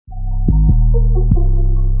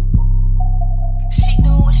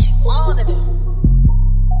wanna do.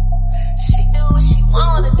 She do what she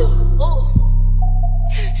wanna do. Ooh.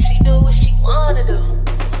 She do what she wanna do.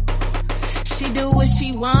 She do what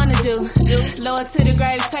she wanna do. Lower to the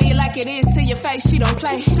grave, tell you like it is to your face. She don't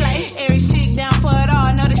play. Every chick down for it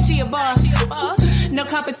all, know that she a boss. No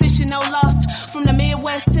competition, no loss. From the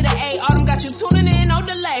Midwest to the A, Autumn got you tuning in, no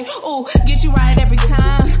delay. Ooh, get you right every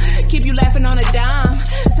time. Keep you laughing on a dime.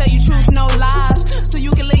 Tell you truth, no lies. So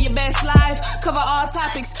you can live your best life. Cover all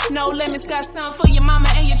topics, no limits. Got some for your mama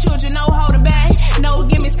and your children, no holding back. No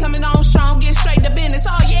gimmicks, coming on strong, get straight to business.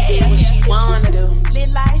 Oh yeah. Live what she wanna do.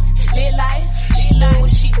 Live life, live life. She do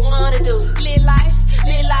what she wanna do. Live life,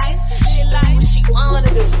 live life, She live do life. what she wanna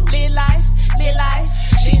do. Live life, live life,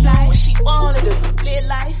 She live do life. what she wanna do. Live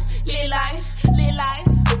life, live life, live life.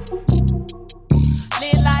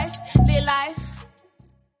 Live life, live life.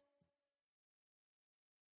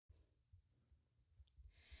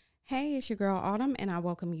 Hey, it's your girl Autumn, and I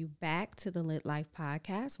welcome you back to the Lit Life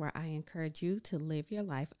Podcast, where I encourage you to live your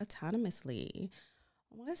life autonomously.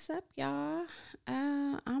 What's up, y'all?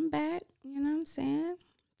 I'm back, you know what I'm saying,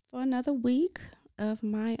 for another week of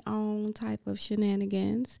my own type of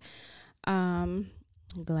shenanigans.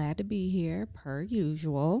 Glad to be here, per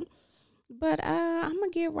usual. But I'm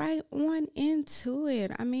going to get right on into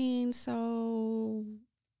it. I mean, so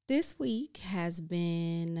this week has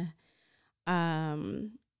been, I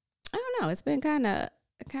don't know, it's been kind of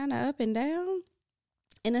up and down.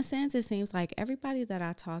 In a sense, it seems like everybody that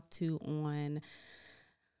I talked to on,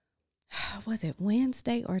 was it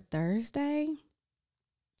Wednesday or Thursday?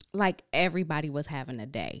 Like, everybody was having a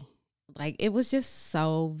day. Like, it was just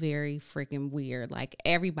so very freaking weird. Like,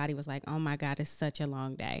 everybody was like, oh my God, it's such a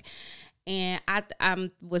long day. And I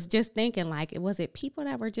was just thinking, like, was it people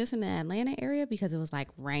that were just in the Atlanta area because it was like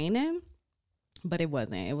raining? But it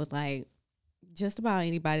wasn't. It was like just about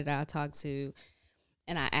anybody that I talked to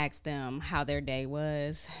and I asked them how their day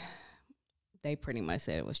was. They pretty much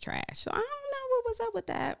said it was trash. So I don't know what was up with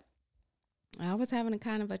that. I was having a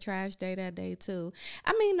kind of a trash day that day too.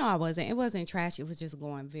 I mean, no, I wasn't. It wasn't trash. It was just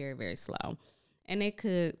going very, very slow. And it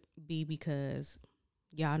could be because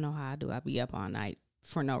y'all know how I do. I be up all night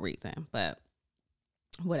for no reason, but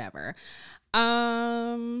whatever.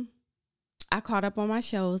 I caught up on my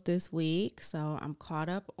shows this week. So I'm caught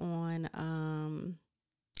up on,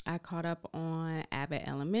 Abbott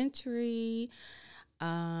Elementary.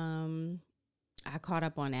 I caught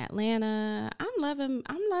up on Atlanta. I'm loving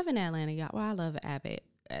Atlanta, y'all. Well, I love Abbott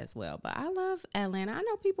as well, but I love Atlanta. I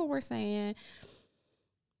know people were saying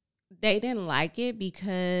they didn't like it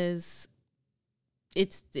because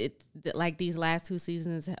it's like these last two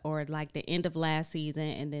seasons, or like the end of last season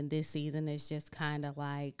and then this season is just kind of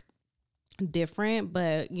like different.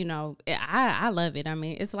 But you know, I love it. I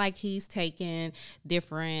mean, it's like he's taking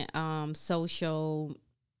different social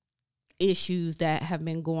issues that have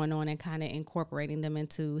been going on and kind of incorporating them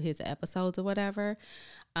into his episodes or whatever.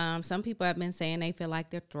 Some people have been saying they feel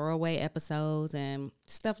like they're throwaway episodes and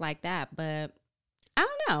stuff like that, but I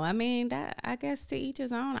don't know. I mean, that, I guess to each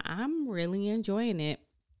his own. I'm really enjoying it.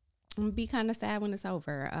 I'm gonna be kind of sad when it's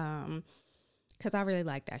over, because I really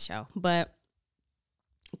like that show. But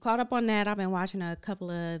caught up on that. I've been watching a couple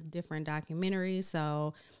of different documentaries,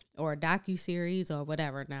 or docu-series or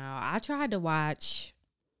whatever. Now, I tried to watch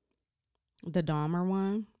the Dahmer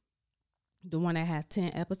one, the one that has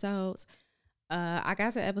 10 episodes. I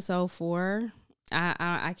got to episode 4.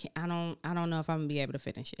 I don't know if I'm gonna be able to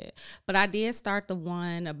finish it, but I did start the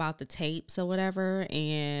one about the tapes or whatever,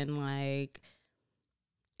 and like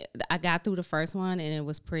I got through the first one and it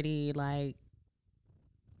was pretty like,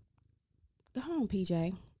 go on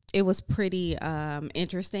PJ, it was pretty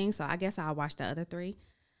interesting. So I guess I'll watch the other 3.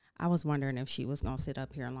 I was wondering if she was gonna sit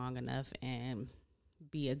up here long enough and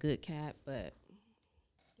be a good cat, but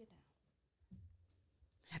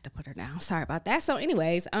I had to put her down. Sorry about that. So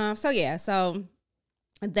anyways, so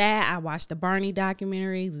that I watched the Barney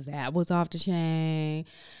documentary. That was off the chain.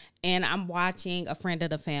 And I'm watching A Friend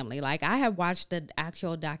of the Family. Like, I have watched the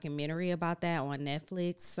actual documentary about that on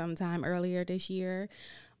Netflix sometime earlier this year.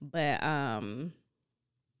 But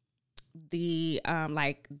the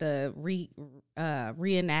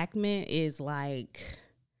reenactment is like,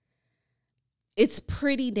 it's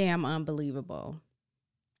pretty damn unbelievable.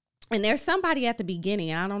 And there's somebody at the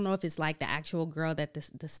beginning, I don't know if it's like the actual girl that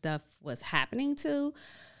the stuff was happening to,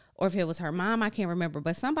 or if it was her mom, I can't remember.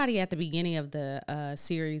 But somebody at the beginning of the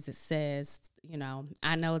series, it says, you know,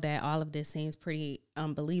 I know that all of this seems pretty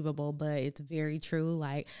unbelievable, but it's very true.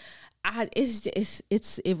 Like,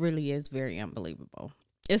 it really is very unbelievable.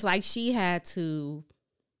 It's like she had to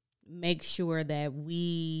make sure that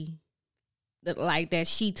that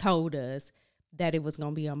she told us that it was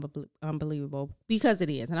going to be unbelievable, because it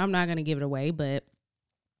is. And I'm not going to give it away, but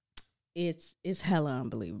it's hella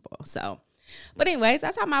unbelievable. So, but anyways,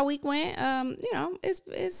 that's how my week went. You know,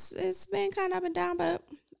 it's been kind of up and down, but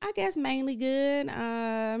I guess mainly good.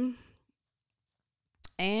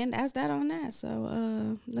 And that's that on that.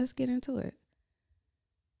 So let's get into it.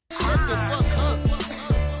 Shut the fuck up.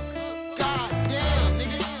 Goddamn,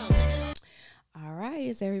 nigga. All right,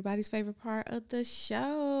 it's everybody's favorite part of the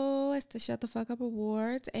show. It's the Shut the Fuck Up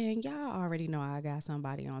Awards. And y'all already know I got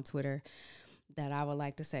somebody on Twitter that I would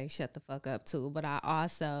like to say shut the fuck up to. But I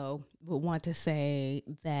also would want to say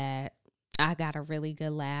that I got a really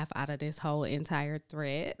good laugh out of this whole entire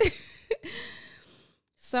thread.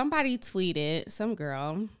 Somebody tweeted, some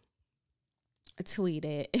girl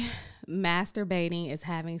tweeted, masturbating is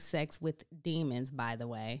having sex with demons, by the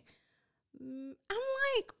way. I'm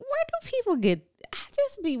like, where do people get, I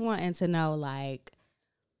just be wanting to know, like,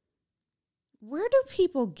 where do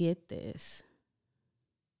people get this?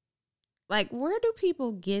 Like, where do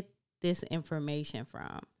people get this information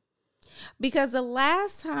from? Because the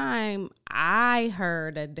last time I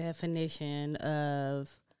heard a definition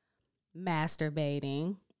of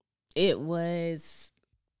masturbating, it was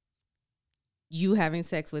you having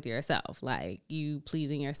sex with yourself, like you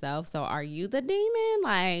pleasing yourself. So are you the demon?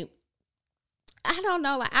 Like, I don't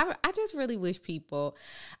know. Like, I just really wish people,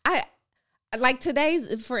 like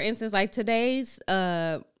today's, for instance, like today's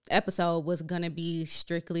episode was gonna be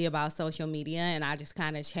strictly about social media, and I just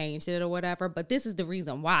kind of changed it or whatever. But this is the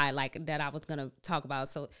reason why, like, that I was gonna talk about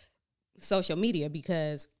social media,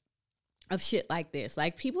 because of shit like this.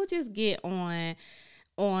 Like, people just get on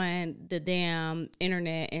the damn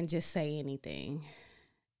internet and just say anything.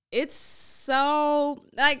 It's so,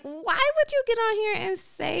 like, why would you get on here and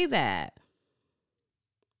say that?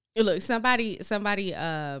 Look, somebody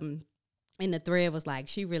in the thread was like,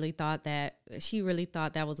 she really thought that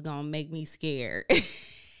was gonna make me scared.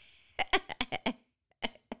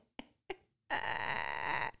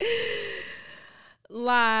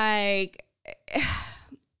 Like,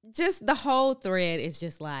 just the whole thread is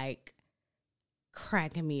just like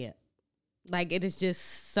cracking me up. Like, it is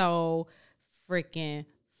just so freaking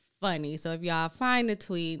funny. So if y'all find the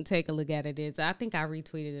tweet and take a look at it, I think I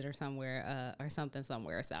retweeted it or somewhere, or something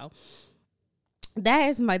somewhere. So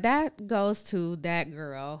that goes to that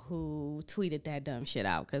girl who tweeted that dumb shit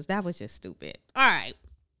out, because that was just stupid. All right.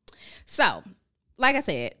 So, like I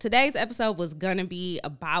said, today's episode was gonna be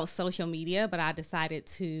about social media, but I decided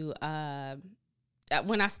to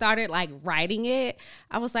when I started like writing it,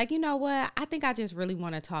 I was like, you know what? I think I just really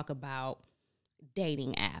want to talk about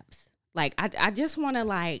dating apps. Like, I just want to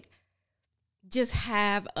like just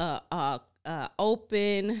have a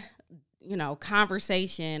open, you know,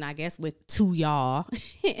 conversation, I guess, with y'all,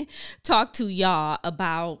 talk to y'all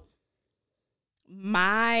about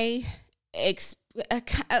my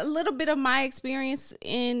a little bit of my experience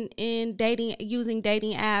in dating, using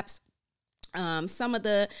dating apps. Some of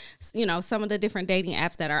the different dating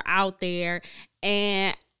apps that are out there,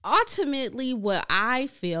 and ultimately what I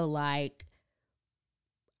feel like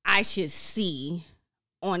I should see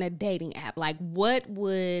on a dating app. Like, what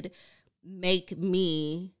would make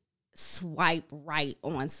me swipe right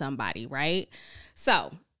on somebody, right?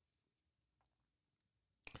 So,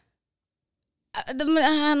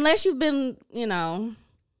 unless you've been, you know,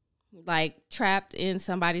 like trapped in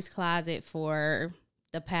somebody's closet for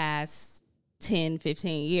the past 10,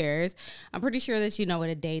 15 years, I'm pretty sure that you know what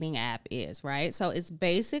a dating app is, right? So it's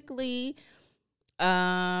basically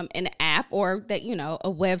an app, or that, you know,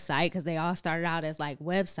 a website, because they all started out as like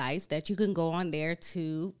websites that you can go on there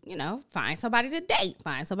to, you know, find somebody to date,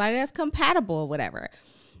 find somebody that's compatible or whatever.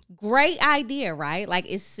 Great idea, right? Like,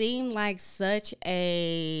 it seemed like such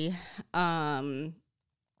a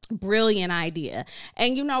brilliant idea.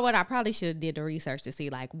 And you know what? I probably should have did the research to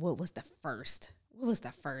see like what was the first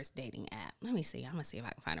dating app. Let me see. I'm gonna see if I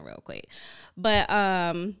can find it real quick. But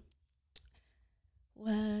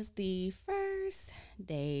was the first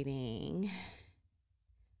dating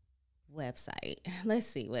website. Let's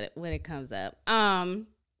see what it comes up.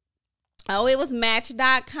 Oh, it was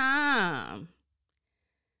Match.com.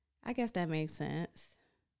 I guess that makes sense.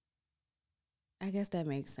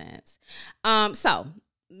 So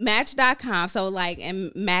Match.com. So like,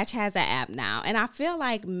 and Match has an app now, and I feel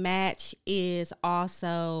like Match is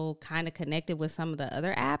also kind of connected with some of the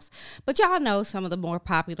other apps, but y'all know some of the more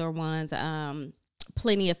popular ones.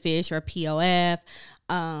 Plenty of Fish, or POF,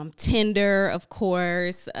 Tinder, of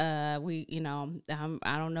course. I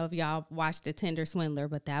don't know if y'all watched the Tinder Swindler,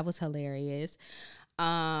 but that was hilarious.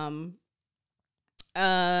 There's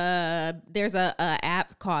a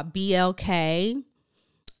app called BLK.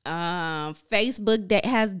 Facebook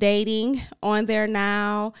has dating on there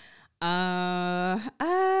now.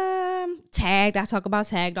 Tagged. I talk about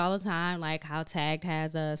Tagged all the time, like how Tagged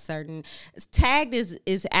has a certain. Tagged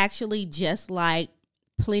is actually just like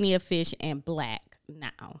Plenty of Fish and Black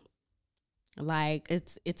now. Like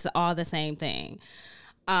it's all the same thing.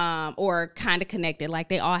 Or kind of connected. Like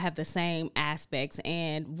they all have the same aspects.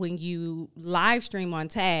 And when you live stream on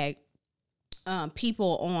Tag,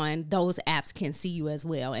 people on those apps can see you as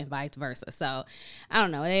well, and vice versa. So I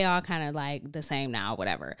don't know, they all kind of like the same now,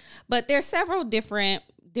 whatever. But there's several different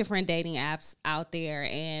dating apps out there,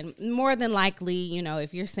 and more than likely, you know,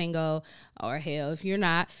 if you're single, or hell, if you're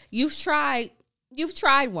not, you've tried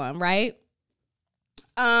one, right?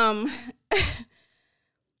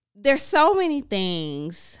 There's so many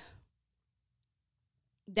things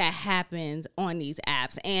that happens on these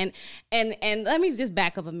apps, and let me just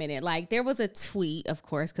back up a minute. Like, there was a tweet, of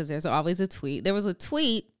course, because there's always a tweet. There was a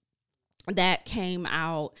tweet that came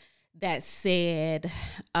out that said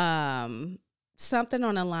something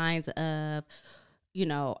on the lines of, you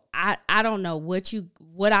know, I don't know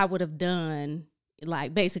what I would have done,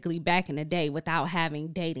 like basically back in the day, without having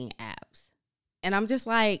dating apps. And I'm just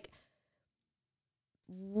like,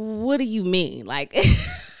 what do you mean? Like,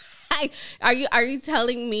 are you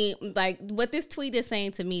telling me, like, what this tweet is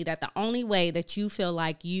saying to me, that the only way that you feel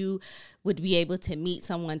like you would be able to meet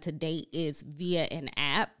someone to date is via an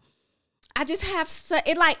app? I just have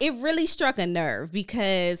it really struck a nerve,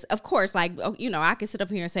 because of course, like, you know, I could sit up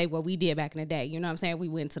here and say what we did back in the day. You know what I'm saying? We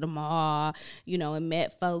went to the mall, you know, and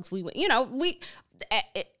met folks. We went, you know,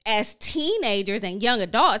 as teenagers and young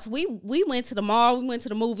adults, we went to the mall, we went to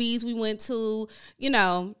the movies, we went to, you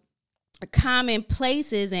know, common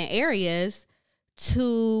places and areas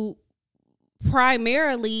to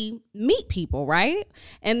primarily meet people, right?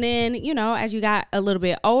 And then, you know, as you got a little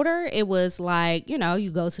bit older, it was like, you know,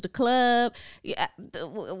 you go to the club.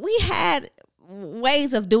 We had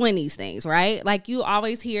ways of doing these things, right? Like, you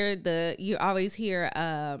always hear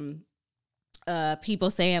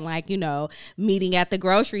people saying, like, you know, meeting at the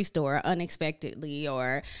grocery store unexpectedly,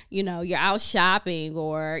 or, you know, you're out shopping,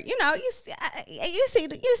 or, you know, you see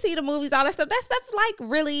the movies, all that stuff. That stuff like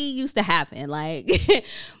really used to happen. Like,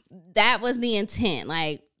 that was the intent.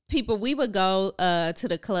 Like, we would go to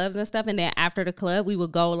the clubs and stuff, and then after the club, we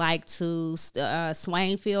would go like to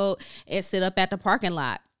Swainfield and sit up at the parking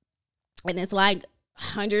lot, and it's like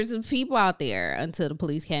hundreds of people out there until the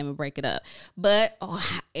police came and break it up. But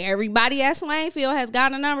everybody at Swainfield has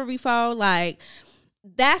gotten a number before. Like,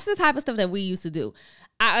 that's the type of stuff that we used to do.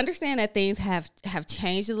 I understand that things have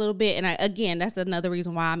changed a little bit, and again, that's another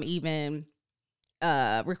reason why I'm even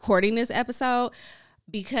recording this episode,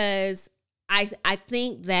 because I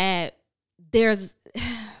think that there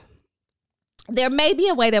may be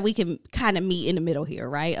a way that we can kind of meet in the middle here,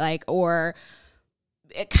 right? Like, or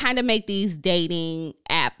kind of make these dating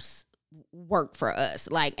apps work for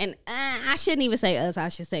us. Like, and I shouldn't even say us, I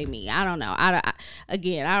should say me. I don't know. I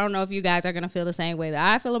don't know if you guys are going to feel the same way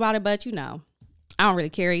that I feel about it, but, you know, I don't really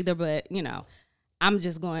care either. But, you know, I'm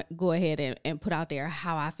just going to go ahead and put out there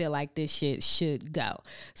how I feel like this shit should go.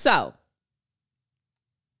 So,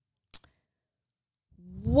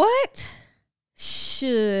 what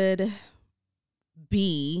should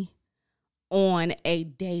be on a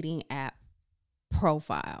dating app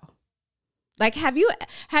profile? Like, have you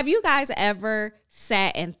guys ever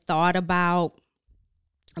sat and thought about,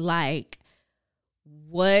 like,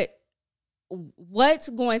 what's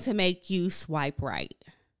going to make you swipe right?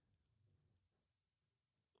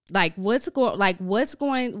 Like, what is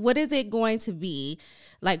it going to be?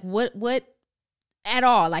 Like, what at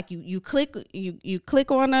all? Like, you click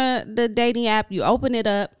on the dating app, you open it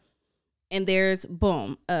up, and there's,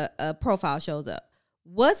 boom, a profile shows up.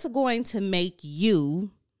 What's going to make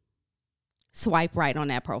you swipe right on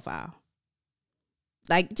that profile?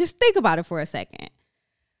 Like, just think about it for a second.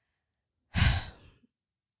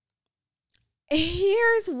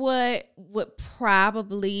 Here's what would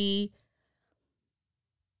probably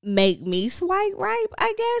make me swipe right,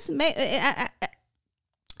 I guess.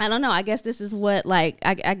 I don't know. I guess this is what, like,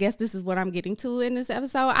 I guess this is what I'm getting to in this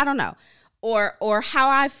episode. I don't know. Or how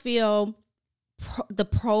I feel the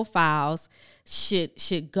profiles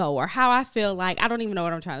should go, or how I feel like, I don't even know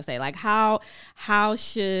what I'm trying to say. Like, how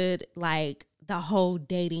should, like, the whole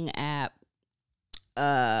dating app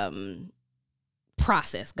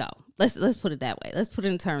process go? Let's put it that way. Let's put it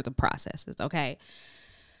in terms of processes, okay?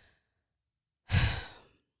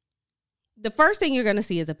 The first thing you're going to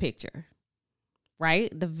see is a picture,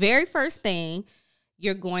 right? The very first thing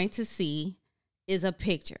you're going to see is a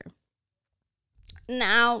picture.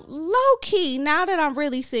 Now, low key, now that I'm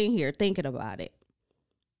really sitting here thinking about it,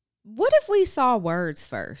 what if we saw words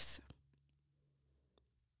first?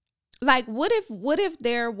 Like, what if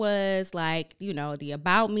there was, like, you know, the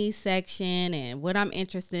about me section and what I'm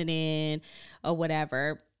interested in or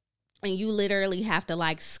whatever, and you literally have to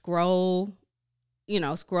like scroll to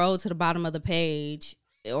the bottom of the page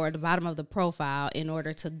or the bottom of the profile in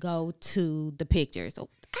order to go to the pictures. So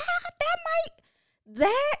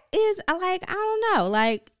that is like, I don't know,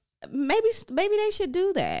 like maybe they should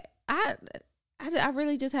do that. I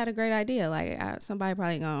really just had a great idea. Like somebody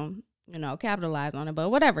probably gonna, you know, capitalize on it, but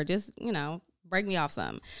whatever, just, you know, break me off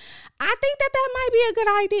something. I think that might be a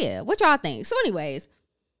good idea. What y'all think? So anyways,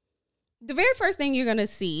 the very first thing you're going to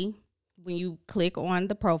see when you click on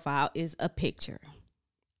the profile is a picture.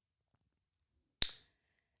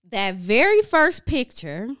 That very first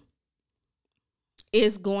picture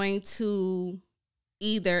is going to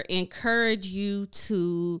either encourage you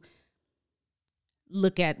to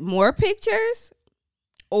look at more pictures,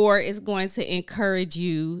 or it's going to encourage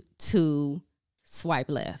you to swipe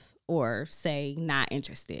left or say not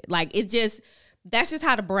interested. Like, that's just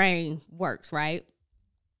how the brain works, right?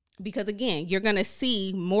 Because again, you're going to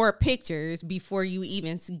see more pictures before you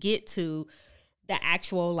even get to the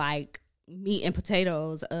actual like meat and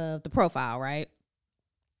potatoes of the profile, right?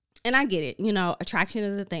 And I get it, you know, attraction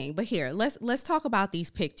is a thing. But here, let's talk about these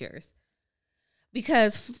pictures.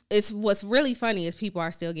 Because what's really funny is people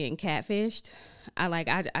are still getting catfished.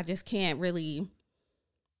 I just can't really,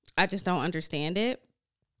 I just don't understand it.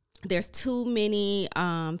 There's too many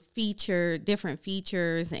different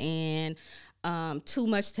features and too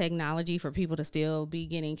much technology for people to still be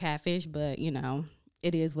getting catfished. But, you know,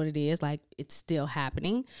 it is what it is. Like, it's still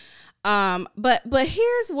happening. But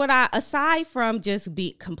here's what aside from just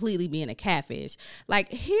completely being a catfish,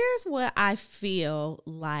 like, here's what I feel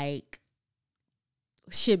like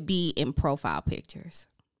should be in profile pictures,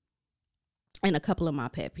 and a couple of my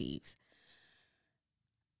pet peeves.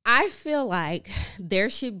 I feel like there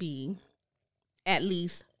should be at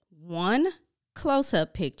least one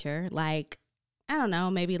close-up picture, like, I don't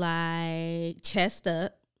know, maybe like chest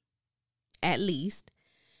up, at least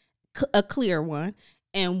a clear one,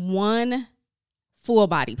 and one full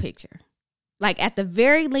body picture. Like, at the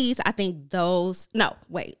very least, I think I'm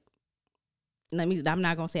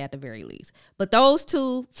not going to say at the very least, but those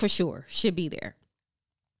two for sure should be there.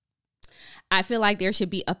 I feel like there should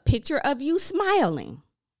be a picture of you smiling.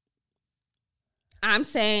 I'm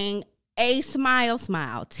saying a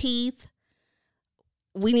smile, teeth.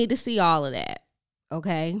 We need to see all of that.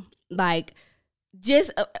 Okay. Like,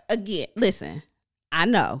 just again, listen, I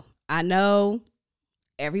know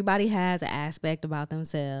everybody has an aspect about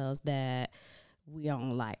themselves that we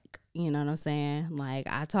don't like. You know what I'm saying? Like,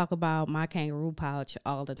 I talk about my kangaroo pouch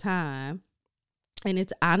all the time. And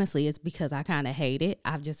it's because I kind of hate it.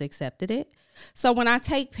 I've just accepted it. So when I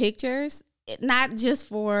take pictures, not just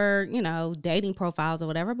for, you know, dating profiles or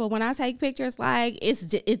whatever, but when I take pictures, like,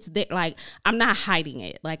 like, I'm not hiding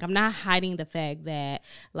it. Like, I'm not hiding the fact that,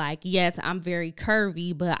 like, yes, I'm very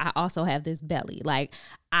curvy, but I also have this belly. Like,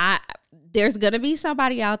 there's going to be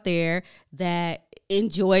somebody out there that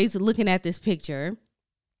enjoys looking at this picture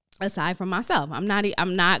aside from myself. I'm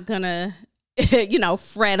not going to, you know,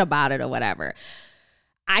 fret about it or whatever.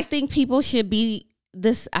 I think people should be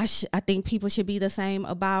this. I think people should be the same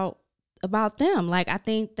about them. Like, I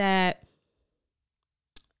think that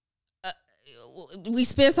we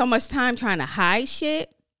spend so much time trying to hide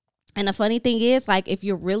shit. And the funny thing is, like, if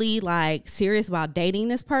you're really like serious about dating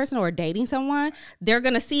this person or dating someone, they're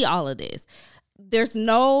going to see all of this. There's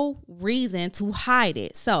no reason to hide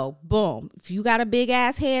it. So, boom, if you got a big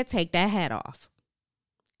ass head, take that hat off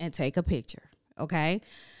and take a picture. Okay.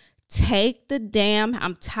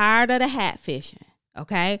 I'm tired of the hat fishing.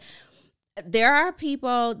 Okay. There are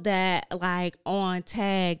people that, like, on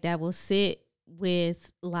tag that will sit with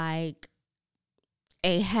like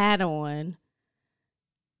a hat on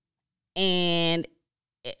and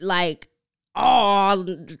like all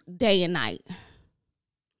day and night.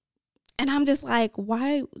 And I'm just like,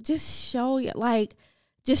 why? Just show it. Like,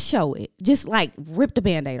 just show it. Just like rip the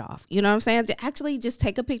Band-Aid off. You know what I'm saying? Actually, just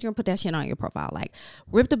take a picture and put that shit on your profile. Like,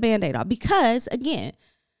 rip the Band-Aid off. Because again,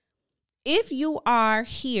 if you are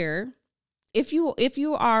here, if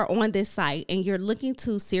you are on this site and you're looking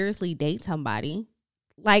to seriously date somebody,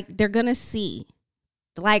 like, they're gonna see.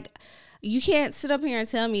 Like, you can't sit up here and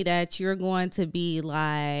tell me that you're going to be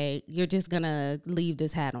like, you're just gonna leave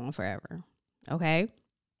this hat on forever. Okay.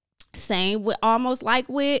 Same with almost like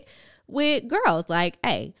with girls. Like,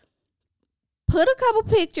 hey, put a couple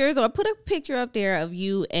pictures or put a picture up there of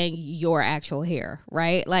you and your actual hair,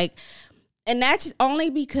 right? Like, And that's only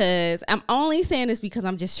because I'm only saying this because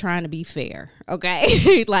I'm just trying to be fair.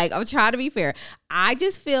 Okay. Like, I'm trying to be fair. I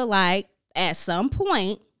just feel like at some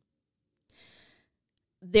point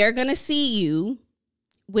they're going to see you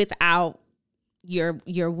without your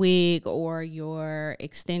wig or your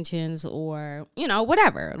extensions or, you know,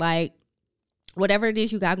 whatever. Like, whatever it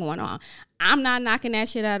is you got going on. I'm not knocking that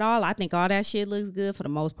shit at all. I think all that shit looks good for the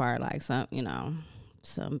most part. Like, some, y'all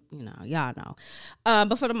know.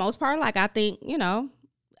 But for the most part, like, I think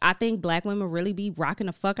Black women really be rocking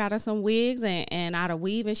the fuck out of some wigs and out of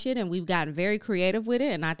weave and shit. And we've gotten very creative with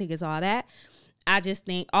it. And I think it's all that. I just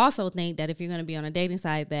also think that if you're going to be on a dating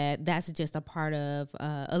site, that's just a part of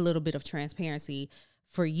a little bit of transparency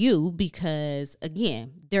for you, because,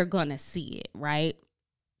 again, they're going to see it, right?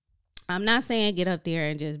 I'm not saying get up there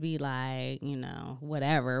and just be like,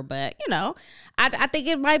 whatever. But, I think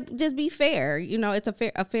it might just be fair. It's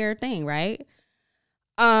a fair thing, right?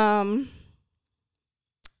 I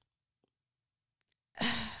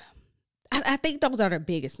think those are the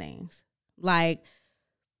biggest things. Like,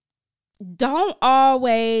 don't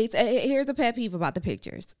always, here's a pet peeve about the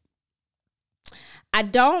pictures. I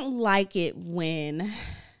don't like it when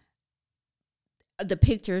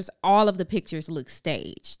all of the pictures look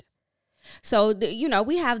staged. So,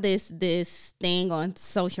 we have this thing on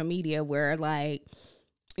social media where, like,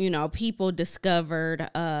 people discovered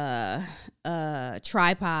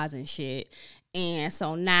tripods and shit. And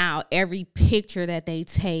so now every picture that they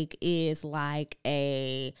take is like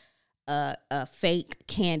a fake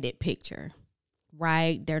candid picture,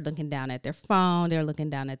 right? They're looking down at their phone. They're looking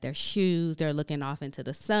down at their shoes. They're looking off into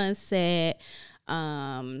the sunset.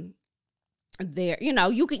 There,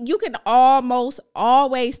 you can almost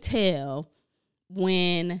always tell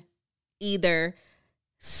when either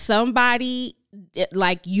somebody,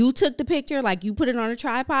 like, you took the picture, like you put it on a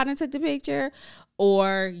tripod and took the picture,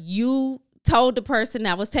 or you told the person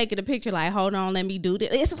that was taking the picture, like, hold on, let me do this.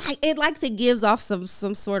 It's like it gives off some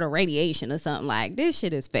sort of radiation or something. Like, this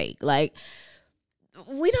shit is fake. Like,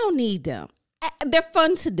 we don't need them. They're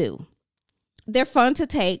fun to do. They're fun to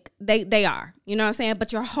take. They are. You know what I'm saying?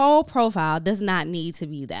 But your whole profile does not need to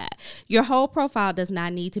be that. Your whole profile does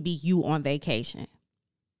not need to be you on vacation.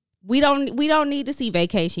 We don't need to see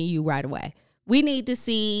vacation you right away. We need to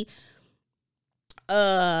see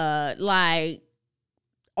like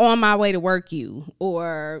on my way to work you,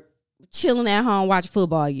 or chilling at home watching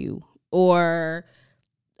football you, or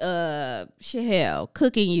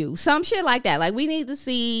cooking you. Some shit like that. Like, we need to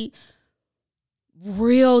see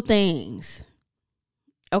real things.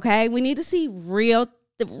 Okay, we need to see real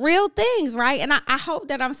things, right? And I hope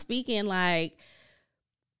that I'm speaking like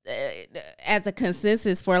as a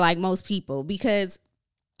consensus for like most people, because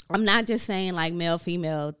I'm not just saying like male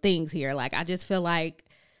female things here. Like, I just feel like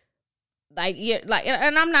yeah, like,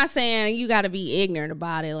 and I'm not saying you got to be ignorant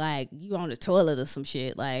about it, like you on the toilet or some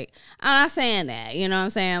shit. Like, I'm not saying that. You know what I'm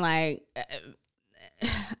saying? Like,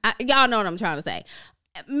 y'all know what I'm trying to say.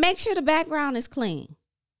 Make sure the background is clean.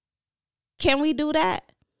 Can we do that?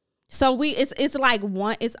 So it's like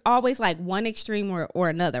it's always like one extreme or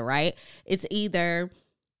another, right? It's either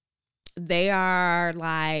they are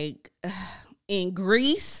like in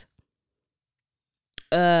Greece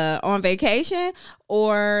on vacation,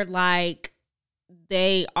 or like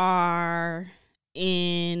they are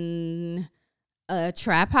in a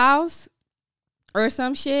trap house or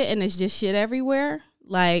some shit and it's just shit everywhere.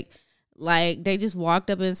 Like they just walked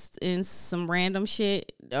up in some random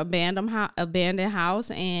shit, abandoned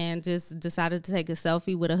house, and just decided to take a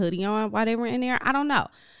selfie with a hoodie on while they were in there. I don't know.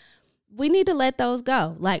 We need to let those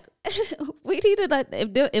go. Like, we need to let,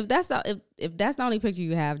 if that's the only picture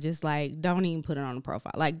you have, just like, don't even put it on the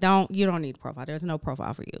profile. Like, you don't need a profile. There's no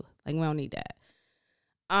profile for you. Like, we don't need that.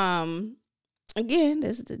 Again,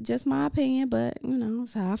 this is just my opinion, but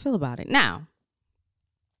that's how I feel about it. Now,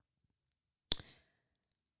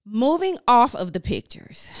 moving off of the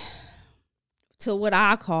pictures to what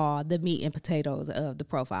I call the meat and potatoes of the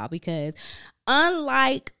profile, because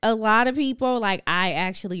unlike a lot of people, like, I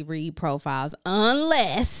actually read profiles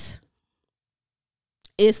unless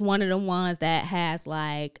it's one of the ones that has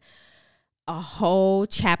like a whole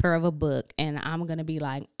chapter of a book, and I'm going to be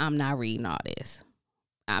like, I'm not reading all this.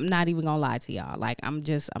 I'm not even going to lie to y'all. Like, I'm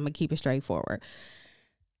going to keep it straightforward.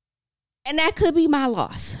 And that could be my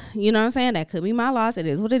loss. You know what I'm saying? That could be my loss. It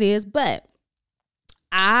is what it is. But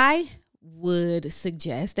I would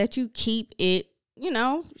suggest that you keep it,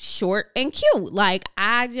 short and cute. Like,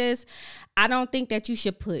 I don't think that you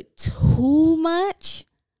should put too much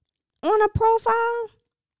on a profile.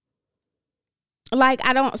 Like,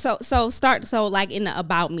 I don't, so like in the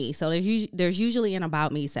about me. So there's usually an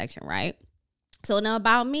about me section, right? So in the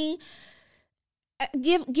about me,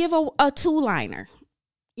 give a two-liner.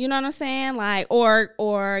 You know what I'm saying? Like,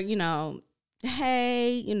 or you know,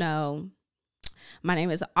 hey, you know, my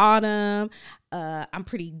name is Autumn. I'm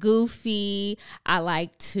pretty goofy. I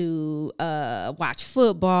like to watch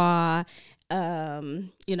football.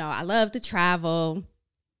 You know, I love to travel,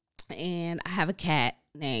 and I have a cat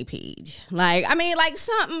named Peach. Like, I mean, like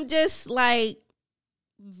something just like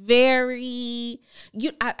very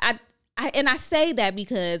and I say that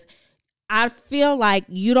because I feel like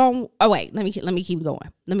you don't. Oh wait, let me keep going.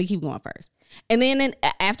 Let me keep going first, and then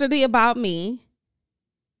after the about me.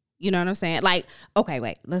 You know what I'm saying? Like, okay,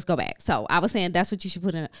 wait, let's go back. So I was saying that's what you should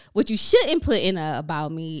put in. What you shouldn't put in a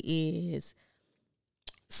about me is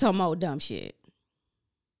some old dumb shit.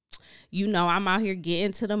 You know, I'm out here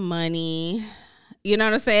getting to the money. You know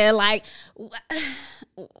what I'm saying? Like,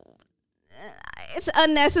 it's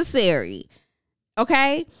unnecessary.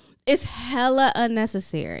 Okay? It's hella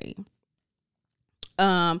unnecessary.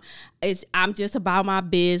 I'm just about my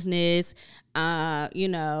business. You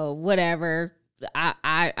know, whatever.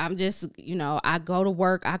 I'm just, you know, I go to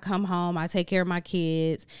work, I come home, I take care of my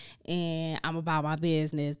kids, and I'm about my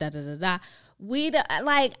business. Da da da da.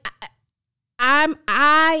 I'm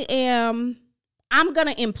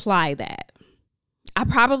gonna imply that. I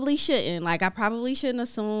probably shouldn't. Like, I probably shouldn't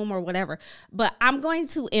assume or whatever. But I'm going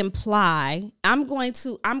to imply. I'm going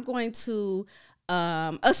to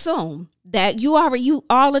assume that you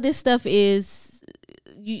all of this stuff is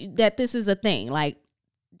that this is a thing. Like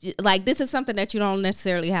this is something that you don't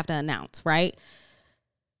necessarily have to announce, right?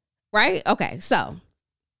 Right? Okay, so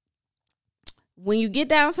when you get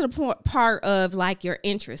down to the part of like your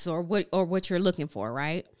interests or what you're looking for,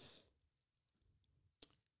 right?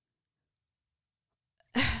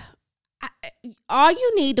 All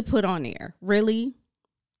you need to put on there, really,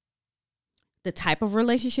 the type of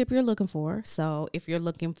relationship you're looking for. So if you're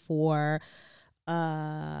looking for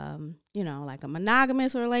you know, like a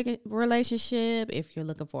monogamous relationship, if you're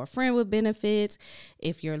looking for a friend with benefits,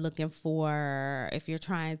 if you're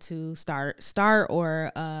trying to start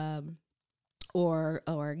or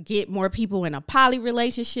get more people in a poly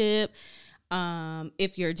relationship,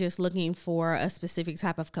 if you're just looking for a specific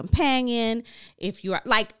type of companion, if you are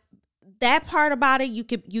like that part about it, you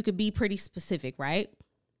could be pretty specific, right?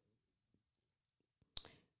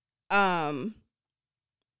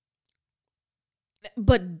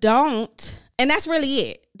 But don't, and that's really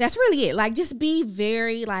it. Like, just be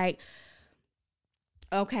very like,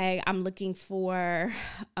 okay, I'm looking for,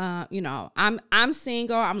 you know, I'm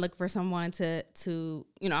single. I'm looking for someone to, you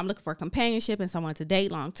know, I'm looking for companionship and someone to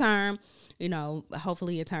date long term. You know,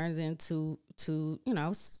 hopefully it turns into, you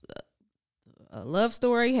know, a love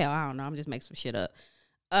story. Hell, I don't know. I'm just making some shit up.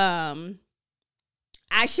 I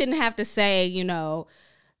shouldn't have to say, you know,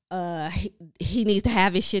 he needs to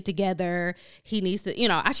have his shit together. He needs to, you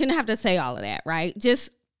know, I shouldn't have to say all of that, right?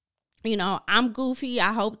 Just, you know, I'm goofy.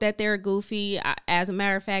 I hope that they're goofy. As a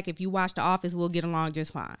matter of fact, if you watch The Office, we'll get along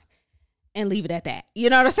just fine. And leave it at that. You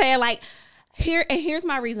know what I'm saying? Like, here's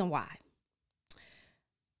my reason why.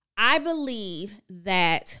 I believe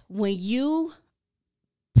that when you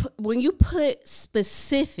put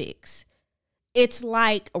specifics, it's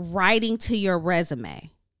like writing to your resume.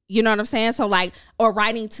 You know what I'm saying? So like, or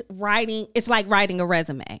writing, it's like writing a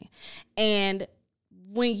resume. And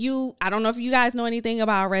when I don't know if you guys know anything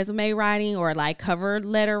about resume writing or like cover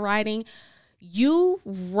letter writing, you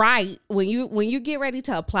write, when you get ready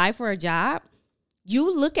to apply for a job,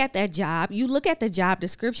 you look at that job, you look at the job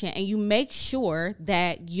description, and you make sure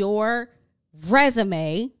that your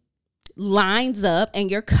resume lines up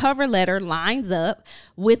and your cover letter lines up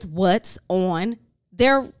with what's on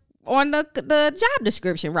the job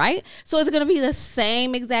description, right? So it's going to be the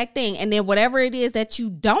same exact thing. And then whatever it is that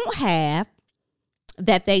you don't have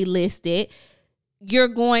that they listed, you're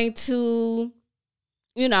going to,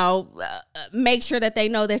 you know, make sure that they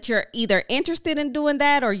know that you're either interested in doing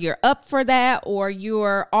that, or you're up for that, or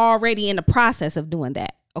you're already in the process of doing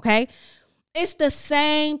that. Okay. It's the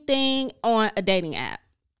same thing on a dating app.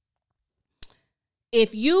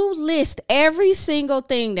 If you list every single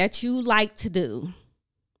thing that you like to do,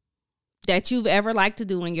 that you've ever liked to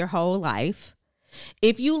do in your whole life,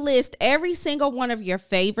 if you list every single one of your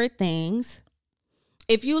favorite things,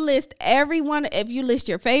 if you list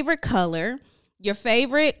your favorite color, your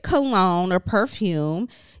favorite cologne or perfume,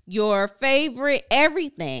 your favorite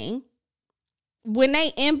everything, when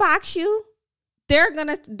they inbox you, they're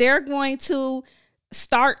going to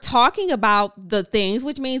start talking about the things,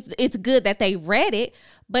 which means it's good that they read it,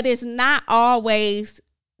 but they're not always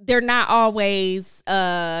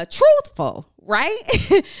truthful, right?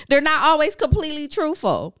 They're not always completely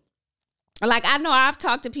truthful. Like, I know I've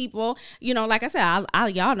talked to people, you know, like I said,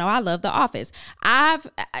 y'all know I love The Office. I've,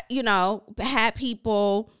 you know, had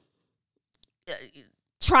people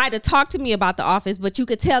try to talk to me about The Office, but you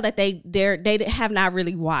could tell that they have not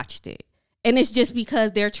really watched it. And it's just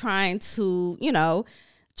because they're trying to, you know,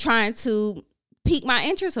 pique my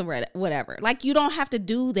interest or whatever. Like, you don't have to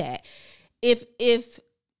do that. If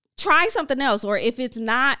try something else, or if it's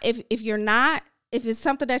something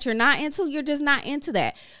that you're not into, you're just not into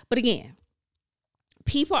that. But again,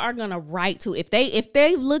 people are gonna write to, if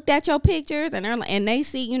they've looked at your pictures and they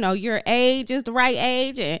see, you know, your age is the right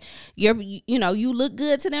age and you know, you look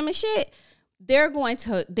good to them and shit, they're going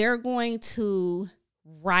to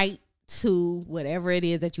write to whatever it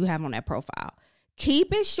is that you have on that profile.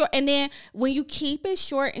 Keep it short, and then when you keep it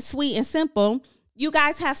short and sweet and simple, you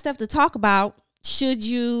guys have stuff to talk about. Should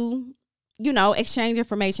you know, exchange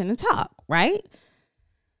information and talk, right?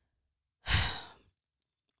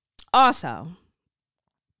 Also,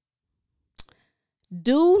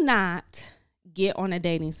 do not get on a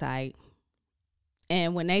dating site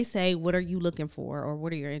and when they say, what are you looking for, or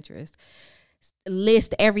what are your interests,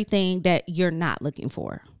 list everything that you're not looking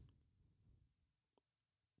for.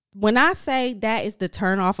 When I say that is the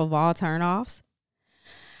turn off of all turn offs,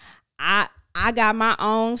 I got my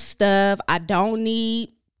own stuff. I don't need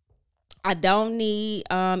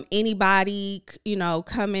anybody, you know,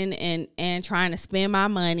 coming and trying to spend my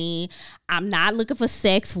money. I'm not looking for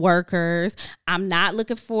sex workers. I'm not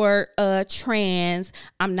looking for trans.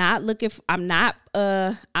 I'm not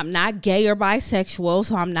gay or bisexual,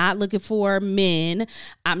 so I'm not looking for men.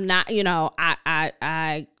 I'm not, you know,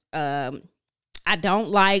 I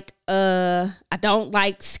don't like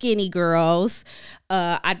skinny girls.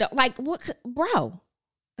 I don't like what, bro.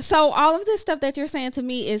 So all of this stuff that you're saying to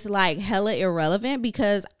me is like hella irrelevant,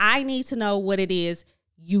 because I need to know what it is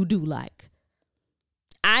you do like.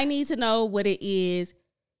 I need to know what it is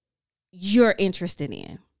you're interested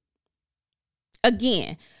in.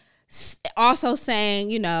 Again, also saying,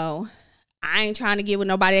 you know, I ain't trying to get with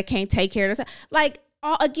nobody that can't take care of themselves. Like,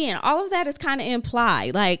 all of that is kind of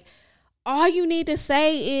implied. Like, all you need to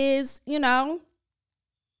say is, you know,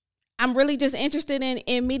 I'm really just interested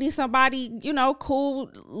in meeting somebody, you know, cool,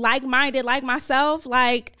 like-minded, like myself.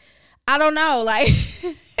 Like, I don't know, like,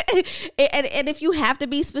 and if you have to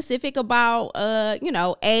be specific about, you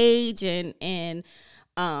know, age and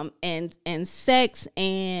sex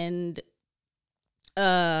and,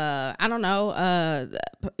 I don't know,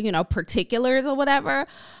 you know, particulars or whatever.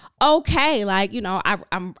 Okay, like, you know,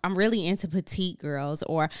 I'm really into petite girls,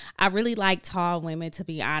 or I really like tall women, to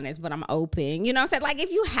be honest, but I'm open. You know what I'm saying? Like,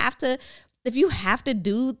 if you have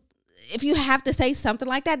to say something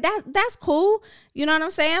like that, that's cool. You know what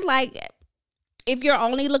I'm saying? Like, if you're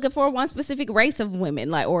only looking for one specific race of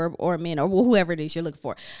women, like, or men, or whoever it is you're looking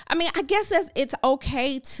for, I mean, I guess it's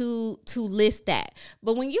okay to list that.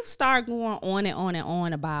 But when you start going on and on and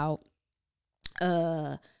on about,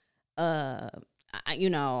 you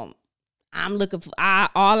know, I'm looking for,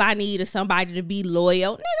 all I need is somebody to be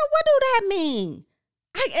loyal. Nigga, what do that mean?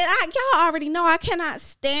 Y'all already know I cannot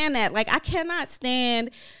stand that. Like, I cannot stand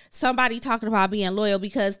somebody talking about being loyal,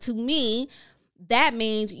 because to me, that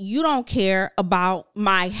means you don't care about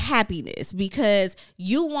my happiness, because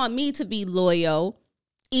you want me to be loyal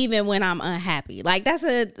even when I'm unhappy. Like, that's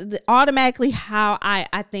automatically how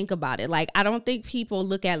I think about it. Like, I don't think people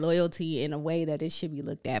look at loyalty in a way that it should be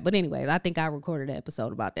looked at. But anyways, I think I recorded an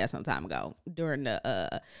episode about that some time ago during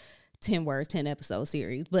the 10 Words, 10 episode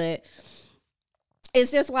series. But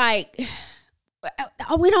it's just like,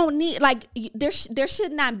 we don't need, like, there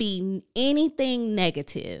should not be anything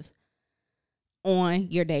negative on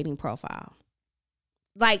your dating profile.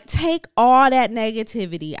 Like, take all that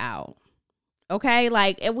negativity out. Okay,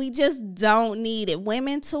 like, and we just don't need it.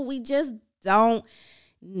 Women too, we just don't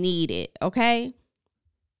need it. Okay.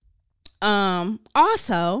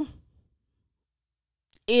 Also,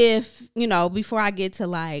 if, you know, before I get to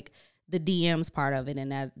like the DMs part of it,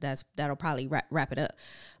 and that'll probably wrap it up.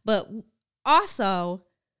 But also,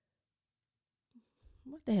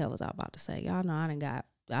 what the hell was I about to say? Y'all know I done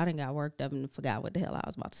got worked up and forgot what the hell I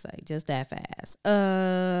was about to say just that fast.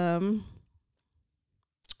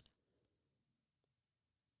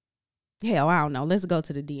 Hell, I don't know. Let's go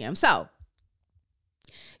to the DM. So,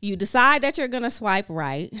 you decide that you're going to swipe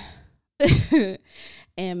right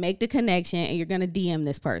and make the connection, and you're going to DM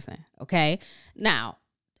this person, okay? Now,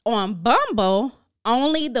 on Bumble,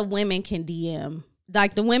 only the women can DM.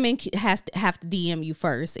 Like, the women have to DM you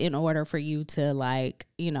first in order for you to, like,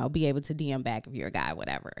 you know, be able to DM back if you're a guy,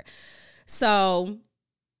 whatever. So,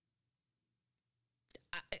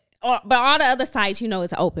 but all the other sites, you know,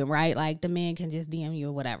 it's open, right? Like, the men can just DM you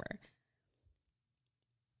or whatever.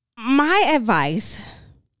 my advice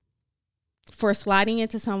for sliding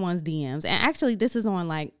into someone's DMs, and actually this is on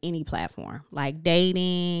like any platform, like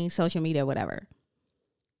dating, social media, whatever.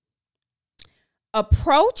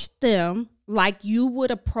 Approach them like you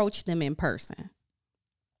would approach them in person,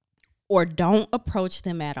 or don't approach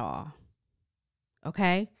them at all.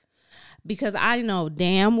 Okay? Because I know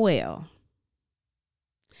damn well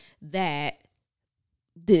that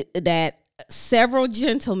that several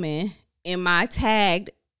gentlemen in my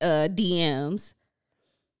tagged DMs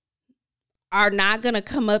are not gonna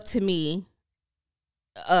come up to me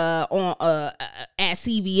on at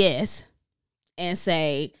CVS and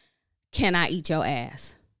say, "Can I eat your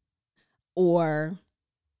ass?" Or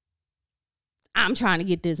 "I'm trying to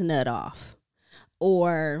get this nut off,"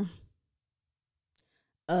 or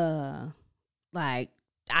like,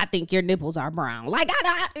 "I think your nipples are brown." Like,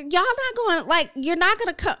 y'all not going, like, you're not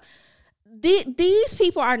gonna come. These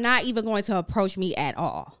people are not even going to approach me at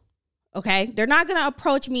all. Okay, they're not gonna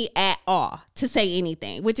approach me at all to say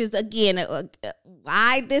anything, which is again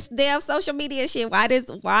why this damn social media shit, why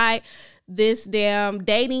this damn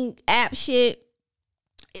dating app shit.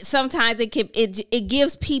 Sometimes it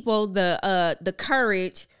gives people the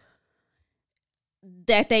courage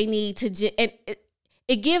that they need to, and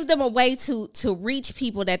it gives them a way to reach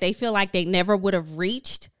people that they feel like they never would have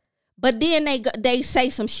reached, but then they say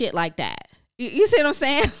some shit like that. You see what I'm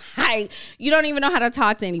saying? Like, you don't even know how to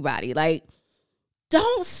talk to anybody. Like,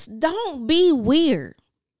 don't be weird.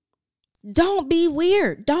 Don't be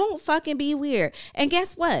weird. Don't fucking be weird. And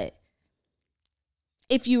guess what?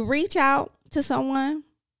 If you reach out to someone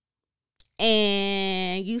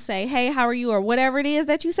and you say, "Hey, how are you?" or whatever it is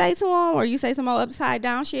that you say to them, or you say some old upside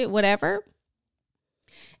down shit, whatever.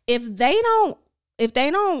 If they don't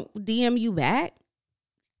DM you back,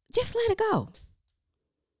 just let it go.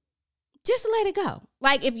 Just let it go.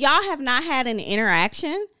 Like, if y'all have not had an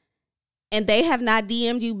interaction and they have not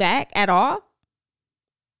DM'd you back at all,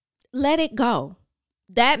 let it go.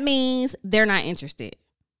 That means they're not interested.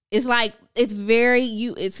 It's like, it's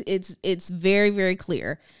very very, very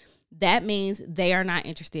clear. That means they are not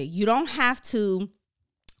interested. You don't have to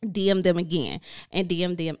DM them again and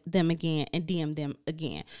DM them again and DM them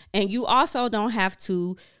again. And you also don't have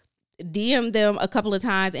to DM them a couple of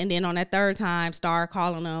times and then on that third time start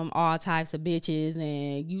calling them all types of bitches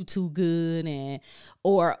and "you too good," and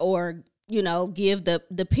or you know, give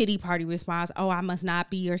the pity party response, "Oh, I must not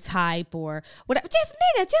be your type," or whatever.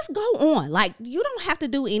 Just go on. Like, you don't have to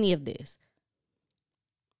do any of this.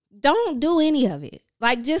 Don't do any of it.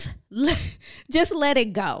 Like, just let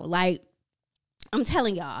it go. Like, I'm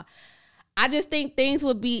telling y'all, I just think things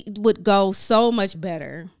would go so much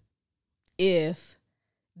better if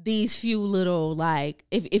these few little, like,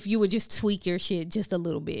 if you would just tweak your shit just a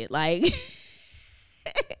little bit. Like,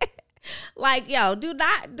 like, yo, do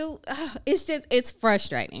not do, it's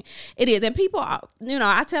frustrating. It is. And people, you know,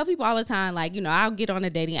 I tell people all the time, like, you know, I'll get on a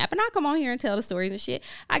dating app and I'll come on here and tell the stories and shit.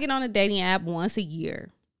 I get on a dating app once a year,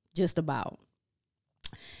 just about.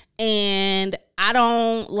 And I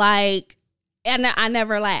don't like, and I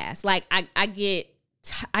never last. Like, I get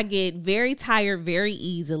very tired very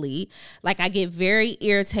easily. Like, I get very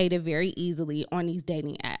irritated very easily on these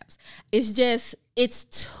dating apps. It's just, it's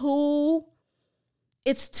too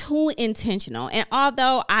intentional. And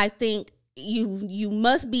although I think you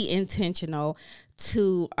must be intentional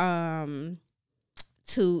to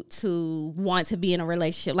want to be in a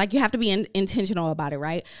relationship. Like, you have to be intentional about it,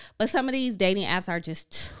 right? But some of these dating apps are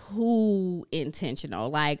just too intentional.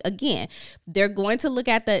 Like, again, they're going to look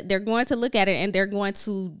at it and they're going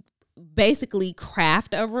to basically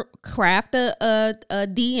craft a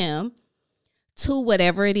DM to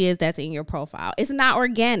whatever it is that's in your profile. It's not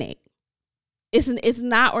organic. It's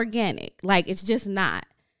not organic. Like, it's just not.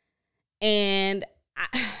 And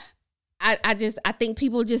I think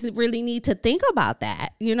people just really need to think about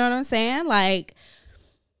that. You know what I'm saying? Like,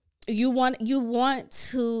 you want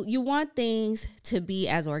things to be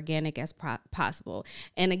as organic as possible.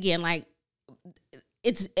 And again, like,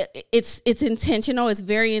 it's intentional. It's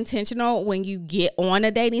very intentional when you get on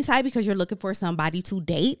a dating site because you're looking for somebody to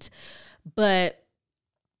date, but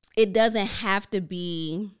it doesn't have to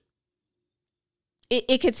be.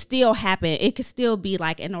 It could still happen. It could still be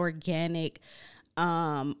like an organic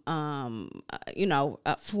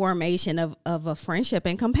formation of a friendship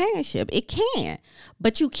and companionship. It can,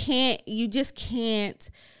 but you just can't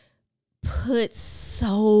put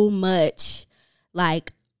so much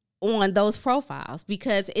like on those profiles,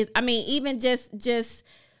 because it's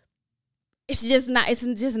just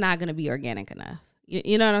not going to be organic enough.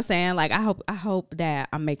 You know what I'm saying? Like, I hope that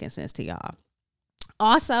I'm making sense to y'all.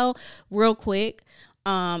 Also, real quick,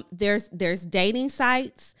 there's dating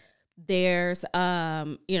sites There's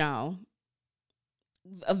you know,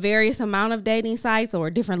 a various amount of dating sites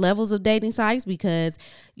or different levels of dating sites, because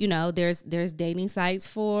you know there's dating sites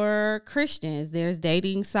for Christians, there's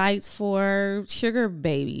dating sites for sugar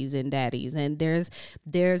babies and daddies, and there's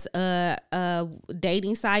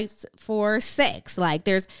dating sites for sex. Like,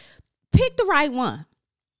 there's, pick the right one.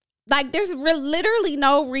 Like, there's literally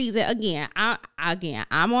no reason. Again,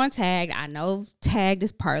 I'm on Tagged. I know Tagged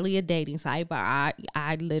is partly a dating site, but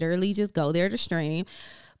I literally just go there to stream.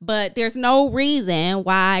 But there's no reason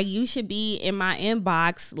why you should be in my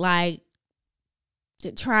inbox, like,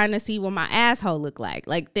 trying to see what my asshole look like.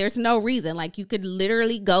 Like, there's no reason. Like, you could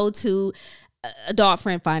literally go to Adult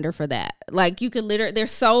Friend Finder for that. Like, you could literally, there's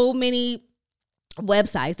so many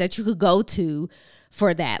websites that you could go to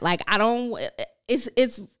for that. Like, I don't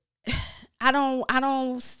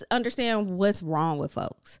understand what's wrong with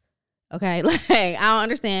folks. Okay? Like, I don't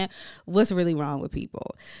understand what's really wrong with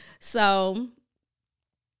people. So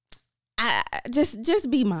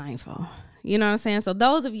just be mindful. You know what I'm saying? So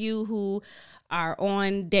those of you who are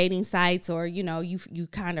on dating sites, or you know, you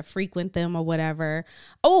kind of frequent them or whatever.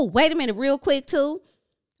 Oh, wait a minute, real quick too.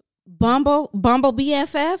 Bumble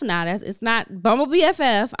BFF. Nah, it's not Bumble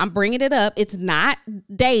BFF. I'm bringing it up. It's not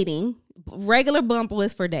dating. Regular Bumble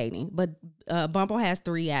is for dating, but Bumble has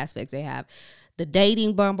 3 aspects. They have the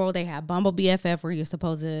dating Bumble. They have Bumble BFF, where you're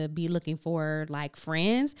supposed to be looking for like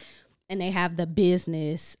friends. And they have the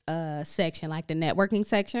business section, like the networking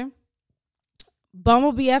section.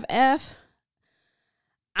 Bumble BFF,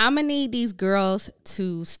 I'm going to need these girls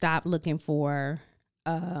to stop looking for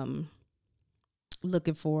love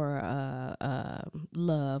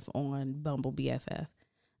on Bumble BFF.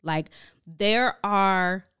 Like, there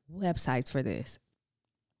are websites for this.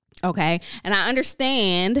 Okay? And I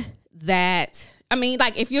understand that. I mean,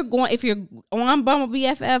 like, if you're on Bumble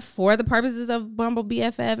BFF for the purposes of Bumble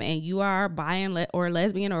BFF, and you are bi or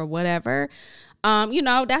lesbian or whatever, you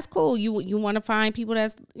know, that's cool. You want to find people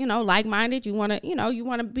that's, you know, like-minded. You want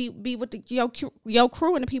to be with your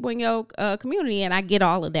crew and the people in your community, and I get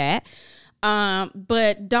all of that.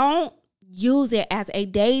 But don't use it as a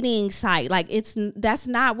dating site. Like, that's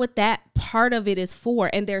not what that part of it is for.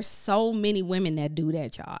 And there's so many women that do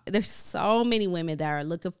that, y'all. There's so many women that are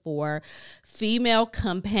looking for female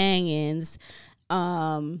companions,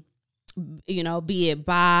 you know, be it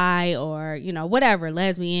bi or, you know, whatever,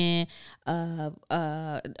 lesbian,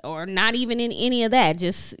 or not even in any of that,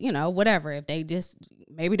 just, you know, whatever. If they just,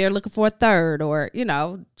 maybe they're looking for a third, or, you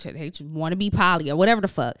know, they just want to be poly or whatever the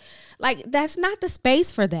fuck. Like, that's not the space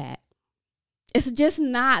for that. It's just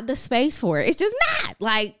not the space for it. It's just not.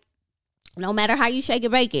 Like, no matter how you shake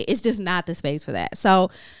it, bake it, it's just not the space for that. So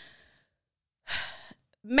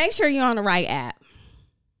make sure you're on the right app.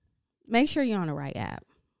 Make sure you're on the right app.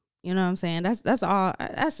 You know what I'm saying? That's all.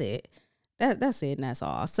 That's it. That's it, and that's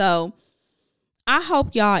all. So I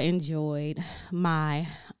hope y'all enjoyed my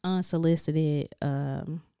unsolicited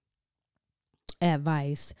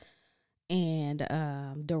advice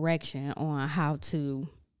and direction on how to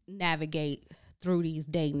navigate through these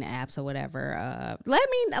dating apps or whatever. Let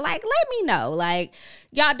me know. Like,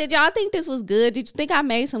 did y'all think this was good? Did you think I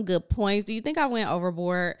made some good points? Do you think I went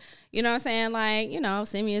overboard? You know what I'm saying? Like, you know,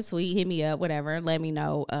 send me a tweet, hit me up, whatever. Let me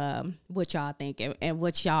know what y'all think and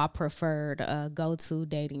what y'all preferred go-to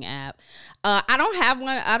dating app. I don't have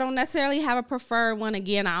one. I don't necessarily have a preferred one.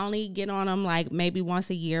 Again, I only get on them like maybe once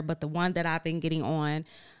a year, but the one that I've been getting on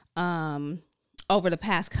over the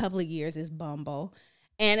past couple of years is Bumble.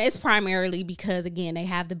 And it's primarily because, again, they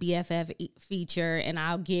have the BFF feature, and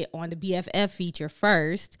I'll get on the BFF feature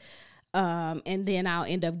first. And then I'll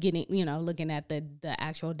end up getting, you know, looking at the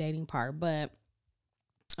actual dating part. But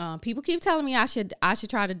people keep telling me I should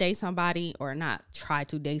try to date somebody, or not try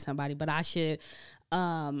to date somebody, but I should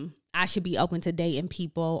be open to dating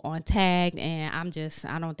people on Tagged. And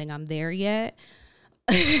I don't think I'm there yet.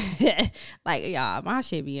 Like, y'all, my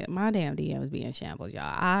damn DMs be in shambles,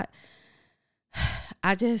 y'all.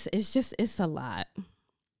 It's a lot.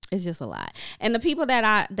 It's just a lot. And the people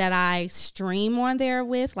that I stream on there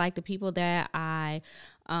with, like the people that I'm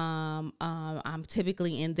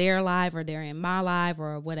typically in their live, or they're in my live,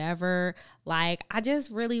 or whatever, like, I just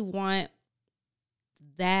really want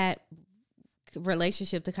that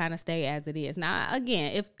relationship to kind of stay as it is. Now,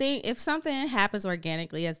 again, if something happens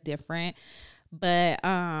organically, that's different. But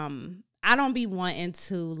I don't be wanting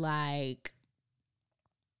to, like,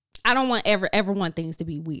 I don't want ever want things to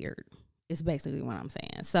be weird. It's basically what I'm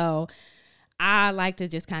saying. So I like to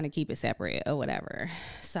just kind of keep it separate or whatever.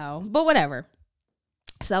 So, but whatever.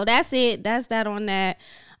 So that's it. That's that on that.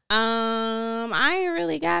 I ain't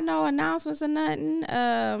really got no announcements or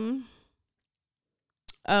nothing.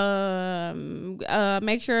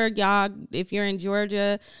 Make sure y'all, if you're in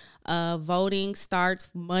Georgia, voting starts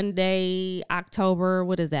Monday, October.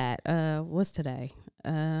 What is that? What's today?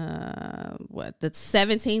 The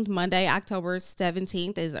 17th, Monday, October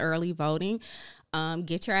 17th is early voting.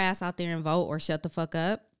 Get your ass out there and vote or shut the fuck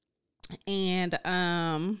up. And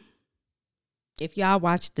if y'all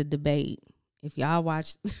watch the debate, if y'all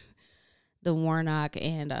watch the Warnock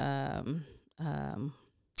and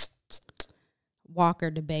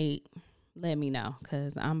Walker debate, let me know,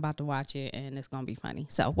 because I'm about to watch it and it's gonna be funny.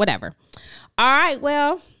 So whatever. All right,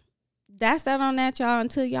 well, that's that on that, y'all.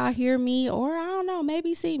 Until y'all hear me, or I don't know,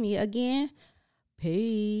 maybe see me again.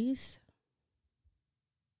 Peace.